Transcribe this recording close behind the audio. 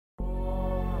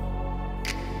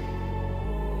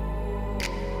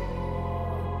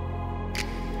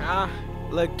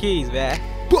Look, Keys, man.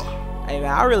 Hey,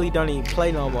 man, I really don't even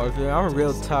play no more. I'm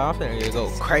real tough. I'm finna go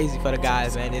crazy for the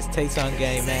guys, man. This Take Some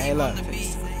game, man. Hey, look.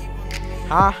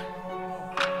 Huh?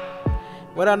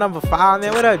 What up, number 5,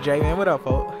 man? What up, Dre, man? What up,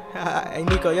 folks? Hey,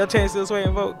 Nico, your chain still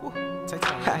swinging, folks?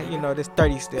 You know, this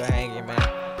 30 still hanging, man.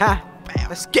 Huh?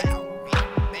 Let's get it.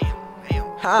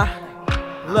 Huh?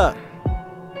 Look.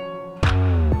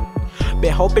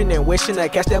 Been hoping and wishing to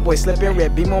catch that boy slipping.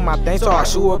 Red beam on my thing, so I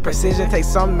shoot with precision. Take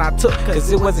something I took,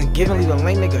 cause it wasn't given. Leave a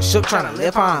lame nigga shook, tryna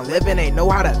live how I'm living. Ain't know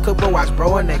how to cook, but watch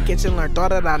bro in the kitchen. Learn thought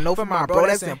that I know from my bro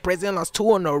that's in prison. Lost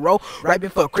 2 in a row, right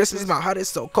before Christmas. My heart is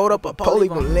so cold up, a pole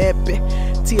even limping.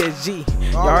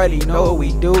 TSG, you already know what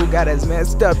we do. Got us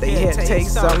messed up, they here take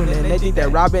something. And they think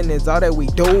that robbing is all that we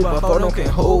do, but for them can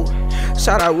hold.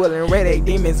 Shout out Will and Ray, they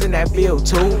demons in that field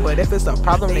too. But if it's a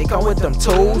problem, they come with them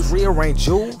tools. Rearrange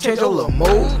you, change your little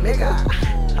mood, nigga.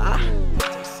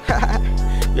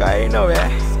 You already know,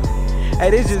 man. Hey,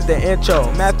 this is the intro.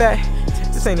 Matter of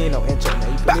fact, this ain't even no intro,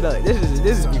 man. You feel me? Look,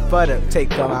 this is before the take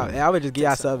come out. I would just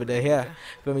get y'all over to here.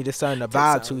 Feel me? Just something to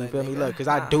vibe to. You feel me? Look, cause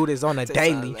I do this on a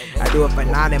daily. I do it for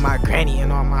 9 and my granny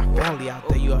and all my family out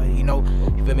there. You already know.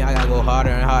 You feel me? I gotta go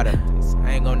harder and harder.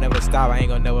 I ain't gonna never stop. I ain't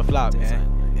gonna never flop, man.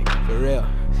 For real.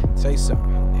 Say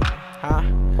something. Huh?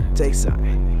 Take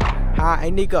something. Huh?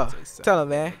 Hey, Nico. Tell him,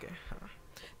 man.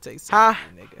 Huh?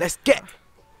 Let's get.